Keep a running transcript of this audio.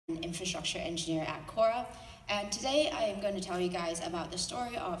infrastructure engineer at Quora, and today I am going to tell you guys about the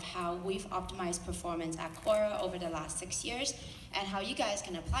story of how we've optimized performance at Quora over the last 6 years and how you guys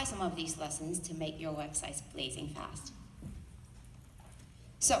can apply some of these lessons to make your websites blazing fast.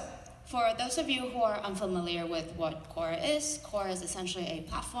 So, for those of you who are unfamiliar with what Quora is essentially a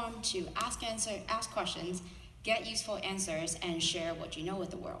platform to ask questions, get useful answers, and share what you know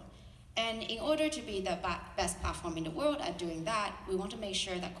with the world. And in order to be the best platform in the world at doing that, we want to make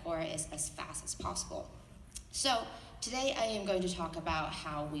sure that Quora is as fast as possible. So today I am going to talk about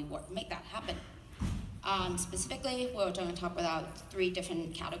how we make that happen. Specifically, we're going to talk about 3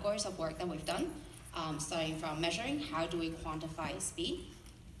 different categories of work that we've done, starting from measuring, how do we quantify speed?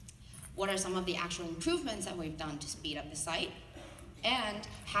 What are some of the actual improvements that we've done to speed up the site? And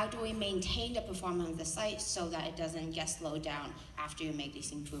how do we maintain the performance of the site so that it doesn't get slowed down after you make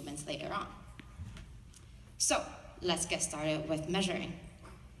these improvements later on? So let's get started with measuring.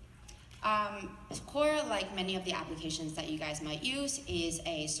 Quora, like many of the applications that you guys might use, is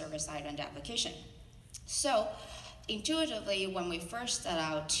a server-side rendered application. So intuitively, when we first set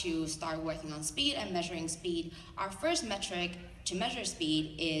out to start working on speed and measuring speed, our first metric to measure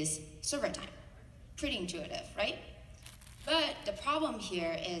speed is server time. Pretty intuitive, right? But the problem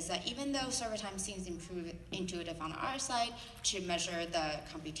here is that even though server time seems intuitive on our side to measure the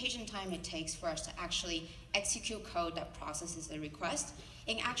computation time it takes for us to actually execute code that processes the request,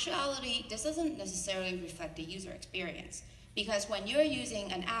 in actuality, this doesn't necessarily reflect the user experience. Because when you're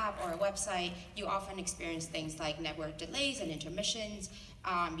using an app or a website, you often experience things like network delays and intermissions.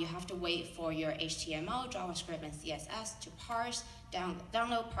 You have to wait for your HTML, JavaScript, and CSS to parse,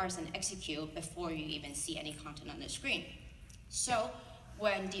 download, parse, and execute before you even see any content on the screen. So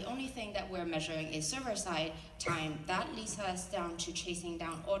when the only thing that we're measuring is server-side time, that leads us down to chasing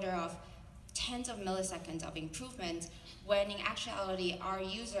down order of tens of milliseconds of improvement, when in actuality our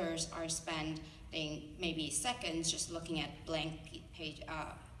users are spending maybe seconds just looking at blank page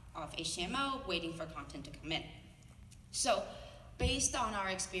of HTML, waiting for content to come in. So based on our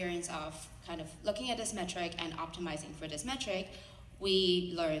experience of kind of looking at this metric and optimizing for this metric,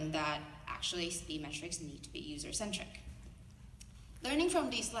 we learned that actually speed metrics need to be user-centric. Learning from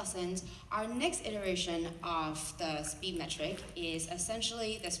these lessons, our next iteration of the speed metric is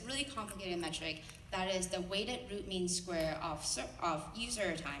essentially this really complicated metric that is the weighted root mean square of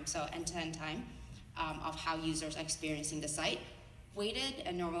user time, so end-to-end time, of how users are experiencing the site, weighted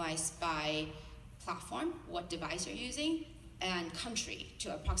and normalized by platform, what device you're using, and country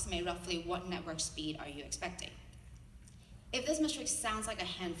to approximate roughly what network speed are you expecting. If this metric sounds like a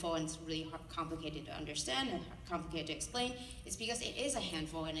handful and it's really complicated to understand and complicated to explain, it's because it is a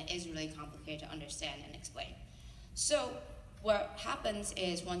handful and it is really complicated to understand and explain. So what happens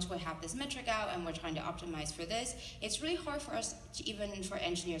is once we have this metric out and we're trying to optimize for this, it's really hard for us, even for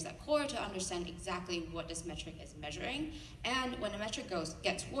engineers at Quora, to understand exactly what this metric is measuring. And when the metric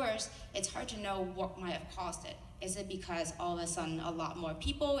gets worse, it's hard to know what might have caused it. Is it because all of a sudden a lot more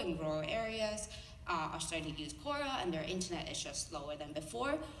people in rural areas are starting to use Quora and their internet is just slower than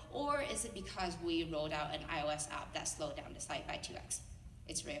before? Or is it because we rolled out an iOS app that slowed down the site by 2x?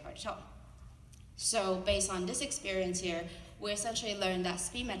 It's really hard to tell. So based on this experience here, we essentially learned that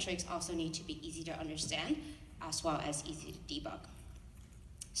speed metrics also need to be easy to understand as well as easy to debug.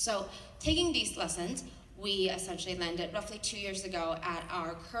 So taking these lessons, we essentially landed roughly 2 years ago at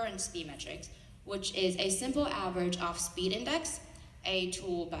our current speed metrics, which is a simple average of speed index, a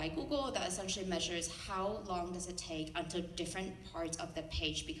tool by Google that essentially measures how long does it take until different parts of the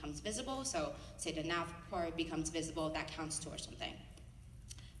page becomes visible. So say the nav part becomes visible, that counts towards something.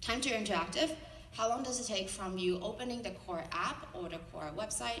 Time to interactive, how long does it take from you opening the Quora app or the Quora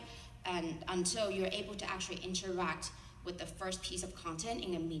website and until you're able to actually interact with the first piece of content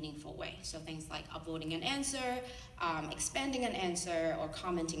in a meaningful way. So things like uploading an answer, expanding an answer, or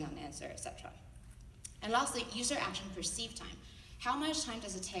commenting on an answer, etc. And lastly, user action perceived time. How much time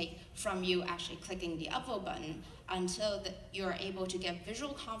does it take from you actually clicking the upload button until you're able to get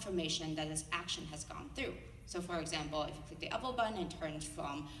visual confirmation that this action has gone through? So for example, if you click the upload button and it turns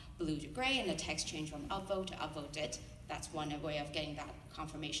from blue to gray and the text changed from upvote to upvoted, that's one way of getting that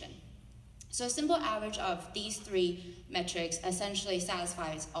confirmation. So a simple average of these 3 metrics essentially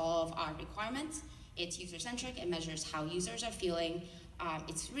satisfies all of our requirements. It's user-centric, it measures how users are feeling.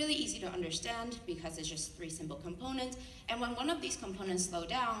 It's really easy to understand because it's just 3 simple components. And when one of these components slow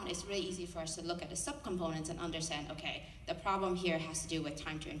down, it's really easy for us to look at the subcomponents and understand, okay, the problem here has to do with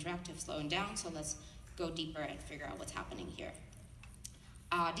time to interactive slowing down, so let's go deeper and figure out what's happening here.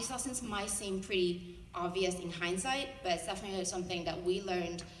 These lessons might seem pretty obvious in hindsight, but it's definitely something that we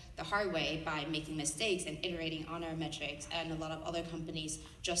learned the hard way by making mistakes and iterating on our metrics, and a lot of other companies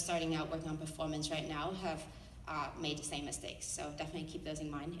just starting out working on performance right now have made the same mistakes. So definitely keep those in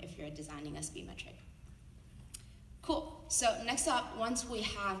mind if you're designing a speed metric. Cool, so next up, once we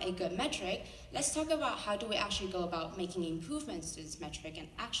have a good metric, let's talk about how do we actually go about making improvements to this metric and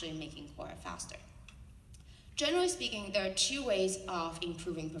actually making Quora faster. Generally speaking, there are two ways of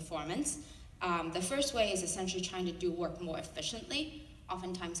improving performance. The first way is essentially trying to do work more efficiently,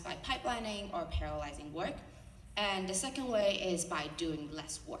 oftentimes by pipelining or parallelizing work. And the second way is by doing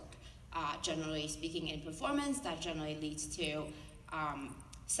less work. Generally speaking, in performance, that generally leads to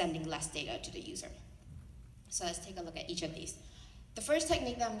sending less data to the user. So let's take a look at each of these. The first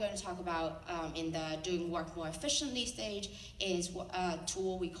technique that I'm going to talk about in the doing work more efficiently stage is a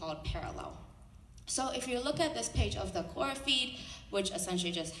tool we call Parallel. So if you look at this page of the Quora feed, which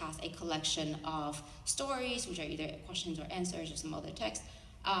essentially just has a collection of stories, which are either questions or answers or some other text,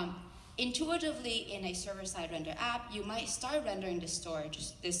 intuitively in a server-side render app, you might start rendering the story,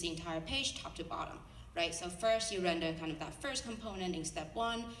 just this entire page, top to bottom, right? So first you render kind of that first component in step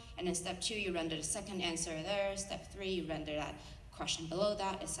 1, and in step 2 you render the second answer there, step 3 you render that question below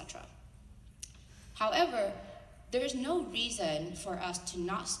that, etc. However, there's no reason for us to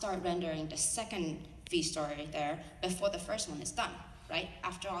not start rendering the second feed story there before the first one is done, right?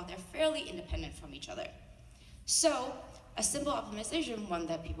 After all, they're fairly independent from each other. So a simple optimization one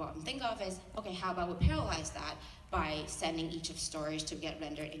that people often think of is, okay, how about we parallelize that by sending each of stories to get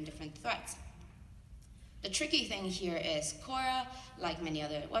rendered in different threads? The tricky thing here is Quora, like many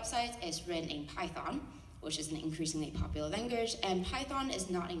other websites, is written in Python, which is an increasingly popular language, and Python is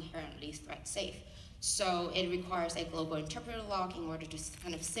not inherently thread safe. So it requires a global interpreter lock in order to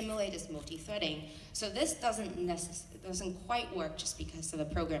kind of simulate this multi-threading. So this doesn't quite work just because of the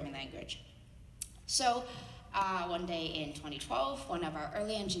programming language. So one day in 2012, one of our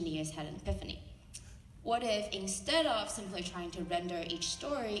early engineers had an epiphany. What if instead of simply trying to render each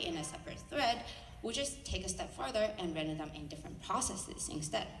story in a separate thread, we just take a step farther and render them in different processes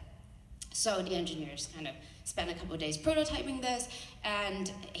instead? So the engineers kind of spent a couple of days prototyping this,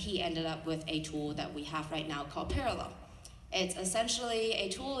 and he ended up with a tool that we have right now called Parallel. It's essentially a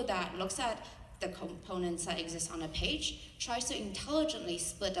tool that looks at the components that exist on a page, tries to intelligently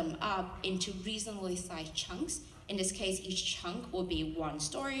split them up into reasonably sized chunks. In this case, each chunk will be one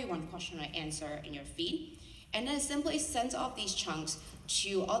story, one question or answer in your feed, and then simply sends off these chunks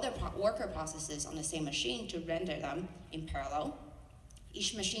to other worker processes on the same machine to render them in parallel.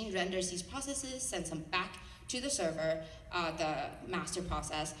 Each machine renders these processes, sends them back to the server, the master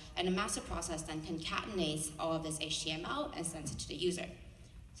process, and the master process then concatenates all of this HTML and sends it to the user.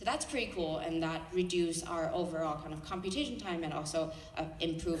 So that's pretty cool, and that reduced our overall kind of computation time and also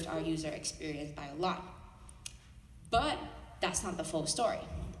improved our user experience by a lot. But that's not the full story.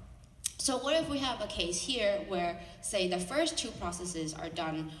 So what if we have a case here where, say, the first two processes are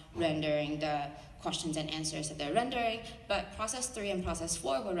done rendering the questions and answers that they're rendering, but process 3 and process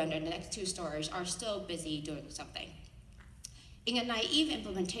 4 will render the next two stories are still busy doing something. In a naive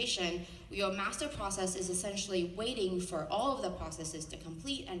implementation, your master process is essentially waiting for all of the processes to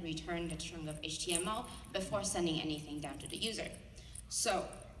complete and return the string of HTML before sending anything down to the user. So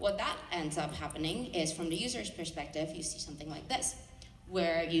what that ends up happening is, from the user's perspective, you see something like this,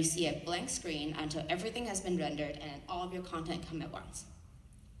 where you see a blank screen until everything has been rendered and all of your content come at once.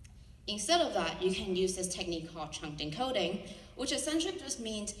 Instead of that, you can use this technique called chunked encoding, which essentially just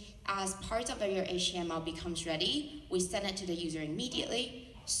means as parts of your HTML becomes ready, we send it to the user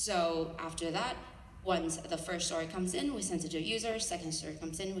immediately. So after that, once the first story comes in, we send it to a user, second story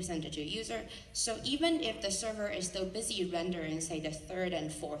comes in, we send it to a user. So even if the server is still busy rendering, say, the third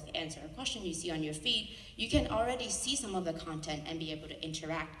and fourth answer or question you see on your feed, you can already see some of the content and be able to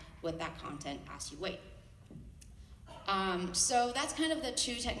interact with that content as you wait. So that's kind of the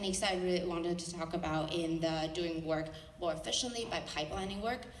two techniques that I really wanted to talk about in the doing work more efficiently by pipelining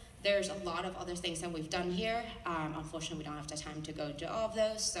work. There's a lot of other things that we've done here. Unfortunately, we don't have the time to go into all of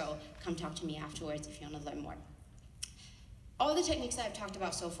those, so come talk to me afterwards if you want to learn more. All the techniques that I've talked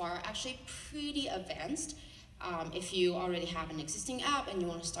about so far are actually pretty advanced. If you already have an existing app and you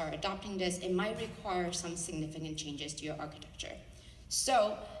want to start adopting this, it might require some significant changes to your architecture.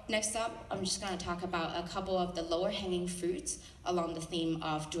 So next up, I'm just going to talk about a couple of the lower hanging fruits along the theme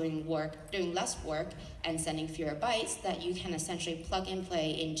of doing less work and sending fewer bytes that you can essentially plug and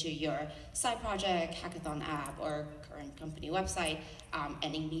play into your side project, hackathon app, or current company website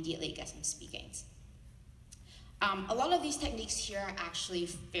and immediately get some speed gains. A lot of these techniques here are actually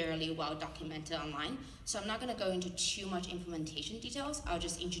fairly well documented online, so I'm not going to go into too much implementation details. I'll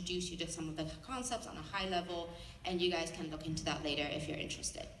just introduce you to some of the concepts on a high level, and you guys can look into that later if you're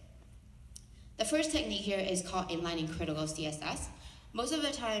interested. The first technique here is called inlining critical CSS. Most of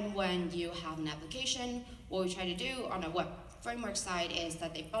the time when you have an application, what we try to do on a web framework side is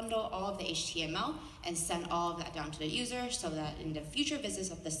that they bundle all of the HTML and send all of that down to the user so that in the future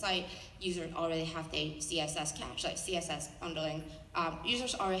visits of the site, users already have the CSS cache, like CSS bundling.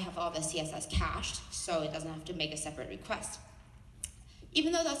 Users already have all the CSS cached, so it doesn't have to make a separate request.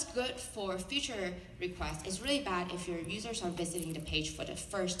 Even though that's good for future requests, it's really bad if your users are visiting the page for the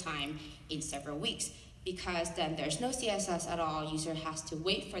first time in several weeks, because then there's no CSS at all. User has to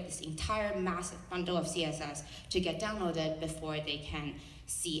wait for this entire massive bundle of CSS to get downloaded before they can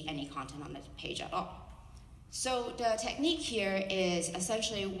see any content on the page at all. So the technique here is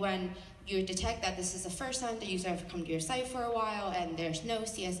essentially when you detect that this is the first time the user has come to your site for a while and there's no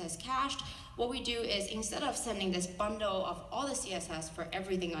CSS cached, what we do is instead of sending this bundle of all the CSS for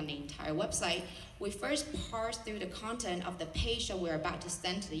everything on the entire website, we first parse through the content of the page that we're about to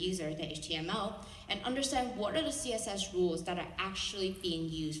send to the user, the HTML, and understand what are the CSS rules that are actually being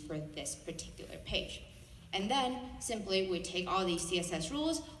used for this particular page. And then simply we take all these CSS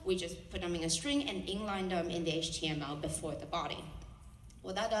rules, we just put them in a string and inline them in the HTML before the body.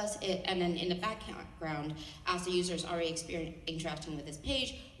 What that does, and then in the background, as the user is already interacting with this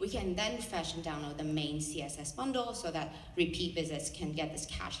page, we can then fetch and download the main CSS bundle so that repeat visits can get this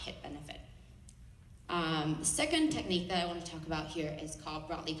cache hit benefit. The second technique that I want to talk about here is called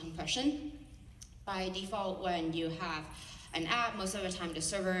broadly compression. By default, when you have an app, most of the time the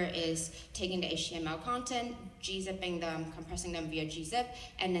server is taking the HTML content, gzipping them, compressing them via gzip,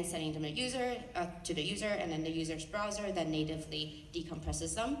 and then sending them to the user, and then the user's browser then natively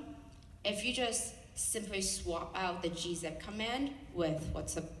decompresses them. If you just simply swap out the gzip command with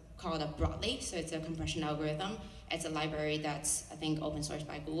what's called a broadly, so it's a compression algorithm, it's a library that's, I think, open source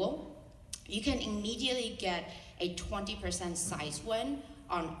by Google, you can immediately get a 20% size win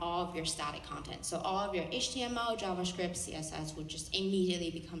on all of your static content. So all of your HTML, JavaScript, CSS would just immediately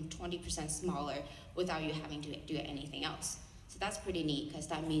become 20% smaller without you having to do anything else. So that's pretty neat, because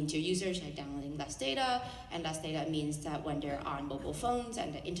that means your users are downloading less data, and less data means that when they're on mobile phones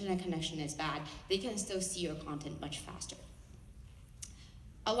and the internet connection is bad, they can still see your content much faster.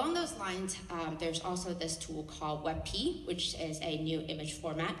 Along those lines, there's also this tool called WebP, which is a new image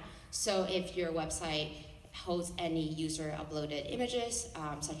format. So if your website holds any user uploaded images,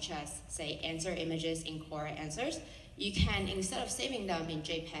 such as, say, answer images in Quora answers, you can, instead of saving them in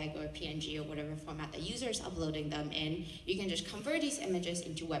JPEG or PNG or whatever format the user is uploading them in, you can just convert these images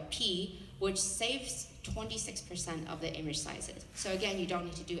into WebP, which saves 26% of the image sizes. So again, you don't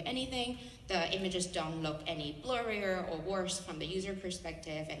need to do anything. The images don't look any blurrier or worse from the user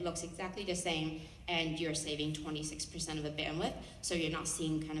perspective. It looks exactly the same, and you're saving 26% of the bandwidth, so you're not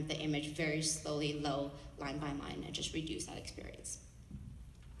seeing kind of the image very slowly low line by line, and just reduce that experience.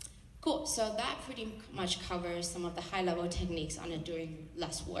 Cool, so that pretty much covers some of the high-level techniques on the doing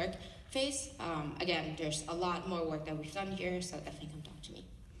less work phase. Again, there's a lot more work that we've done here, so definitely come talk to me.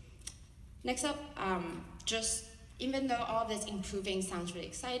 Next up, even though all this improving sounds really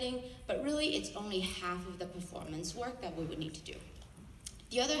exciting, but really it's only half of the performance work that we would need to do.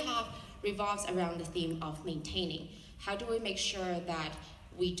 The other half revolves around the theme of maintaining. How do we make sure that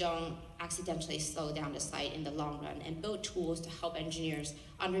we don't accidentally slow down the site in the long run, and build tools to help engineers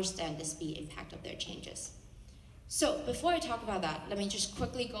understand the speed impact of their changes? So before I talk about that, let me just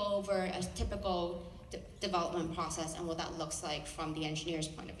quickly go over a typical development process and what that looks like from the engineer's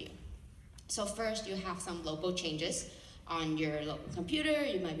point of view. So first, you have some local changes on your local computer.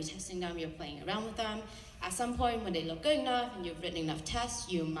 You might be testing them, you're playing around with them. At some point, when they look good enough and you've written enough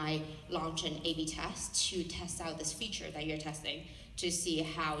tests, you might launch an A/B test to test out this feature that you're testing, to see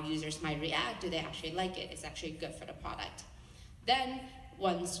how users might react. Do they actually like it? Is it actually good for the product? Then,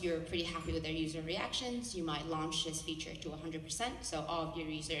 once you're pretty happy with their user reactions, you might launch this feature to 100%. So all of your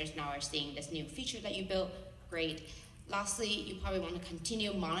users now are seeing this new feature that you built. Great. Lastly, you probably want to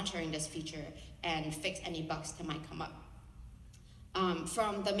continue monitoring this feature and fix any bugs that might come up.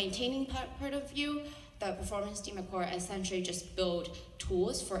 From the maintaining part of view, the performance team at Quora essentially just build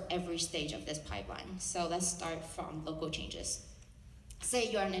tools for every stage of this pipeline. So let's start from local changes.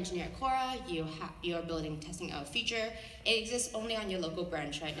 Say you're an engineer at Quora, you're building, testing out a feature. It exists only on your local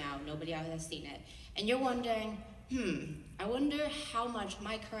branch right now. Nobody else has seen it. And you're wondering, I wonder how much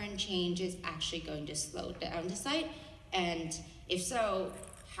my current change is actually going to slow down the site. And if so,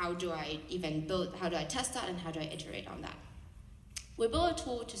 how do I test that, and how do I iterate on that? We built a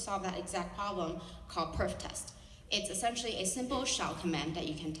tool to solve that exact problem called perf test. It's essentially a simple shell command that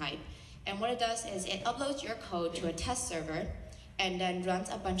you can type. And what it does is it uploads your code to a test server and then runs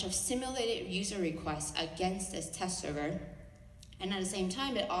a bunch of simulated user requests against this test server. And at the same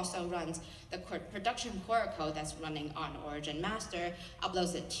time, it also runs the production Quora code that's running on Origin Master,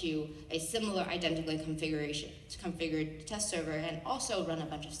 uploads it to a similar identically configured test server, and also run a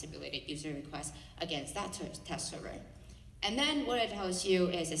bunch of stipulated user requests against that test server. And then what it tells you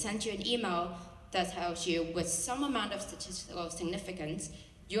is it sends you an email that tells you with some amount of statistical significance,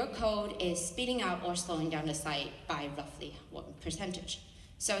 your code is speeding up or slowing down the site by roughly what percentage.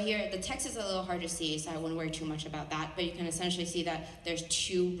 So here, the text is a little hard to see, so I wouldn't worry too much about that, but you can essentially see that there's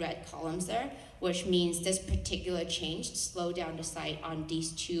 2 red columns there, which means this particular change slowed down the site on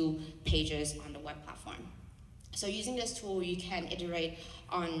these 2 pages on the web platform. So using this tool, you can iterate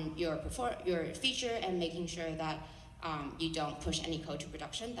on your feature and making sure that you don't push any code to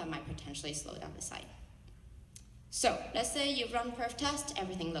production that might potentially slow down the site. So let's say you've run perf test,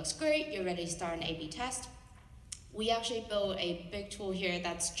 everything looks great, you're ready to start an A/B test. We actually built a big tool here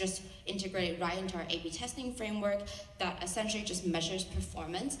that's just integrated right into our A/B testing framework that essentially just measures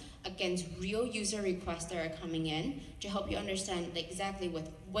performance against real user requests that are coming in to help you understand exactly, with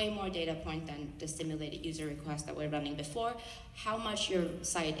way more data point than the simulated user requests that we're running before, how much your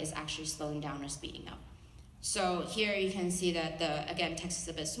site is actually slowing down or speeding up. So here you can see that again, text is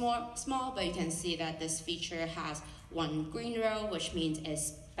a bit small, but you can see that this feature has 1 green row, which means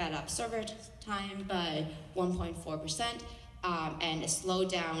it's sped up server time by 1.4%, and it slowed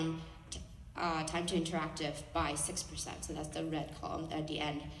down time to interactive by 6%. So that's the red column at the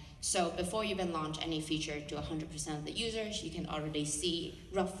end. So before you even launch any feature to 100% of the users, you can already see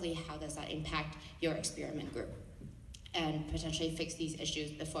roughly how does that impact your experiment group, and potentially fix these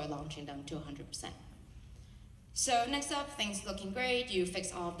issues before launching them to 100%. So next up, things looking great. You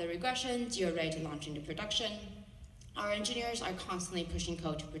fix all of the regressions, you're ready to launch into production. Our engineers are constantly pushing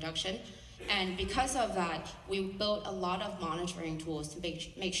code to production, and because of that, we built a lot of monitoring tools to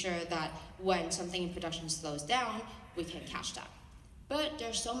make sure that when something in production slows down, we can catch that. But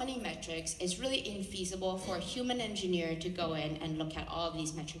there's so many metrics, it's really infeasible for a human engineer to go in and look at all of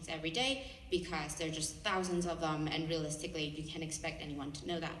these metrics every day because there are just thousands of them, and realistically, you can't expect anyone to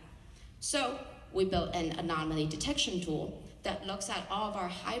know that. So we built an anomaly detection tool that looks at all of our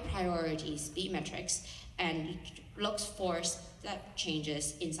high priority speed metrics and looks for step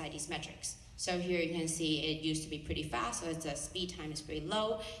changes inside these metrics. So here you can see it used to be pretty fast, so the speed time is pretty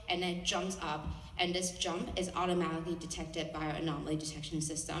low, and then it jumps up, and this jump is automatically detected by our anomaly detection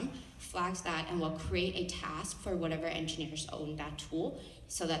system, flags that, and will create a task for whatever engineers own that tool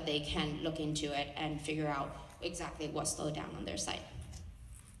so that they can look into it and figure out exactly what slowed down on their site.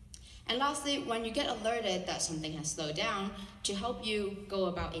 And lastly, when you get alerted that something has slowed down, to help you go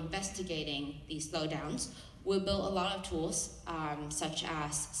about investigating these slowdowns, we built a lot of tools, such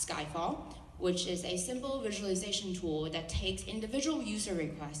as Skyfall, which is a simple visualization tool that takes individual user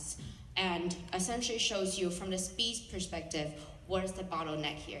requests and essentially shows you from the speed perspective what is the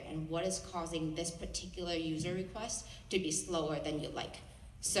bottleneck here and what is causing this particular user request to be slower than you like.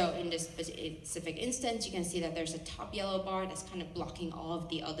 So in this specific instance, you can see that there's a top yellow bar that's kind of blocking all of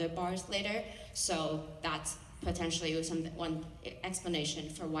the other bars later. So that's potentially one explanation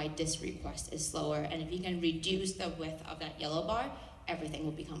for why this request is slower. And if you can reduce the width of that yellow bar, everything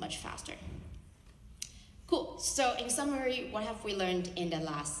will become much faster. Cool, so in summary, what have we learned in the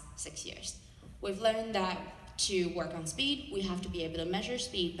last 6 years? We've learned that to work on speed, we have to be able to measure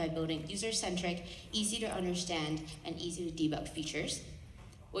speed by building user-centric, easy to understand, and easy to debug features.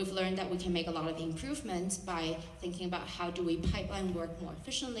 We've learned that we can make a lot of improvements by thinking about how do we pipeline work more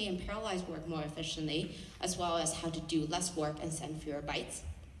efficiently and parallelize work more efficiently, as well as how to do less work and send fewer bytes.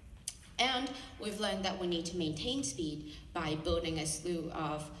 And we've learned that we need to maintain speed by building a slew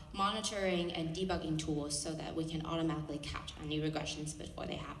of monitoring and debugging tools so that we can automatically catch any regressions before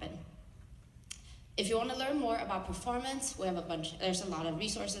they happen. If you want to learn more about performance, we have there's a lot of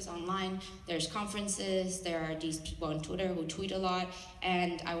resources online. There's conferences, there are these people on Twitter who tweet a lot,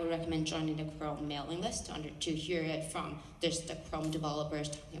 and I would recommend joining the Chrome mailing list to hear it from the Chrome developers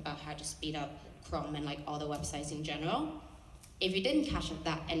talking about how to speed up Chrome and like all the websites in general. If you didn't catch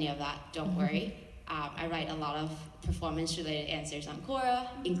any of that, don't worry. I write a lot of performance-related answers on Quora,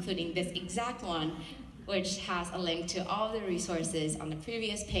 including this exact one, which has a link to all the resources on the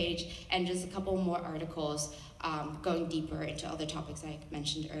previous page and just a couple more articles going deeper into other topics I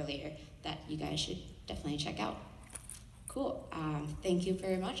mentioned earlier that you guys should definitely check out. Cool, thank you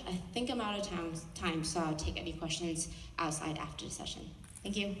very much. I think I'm out of time, so I'll take any questions outside after the session.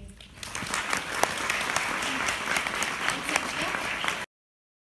 Thank you.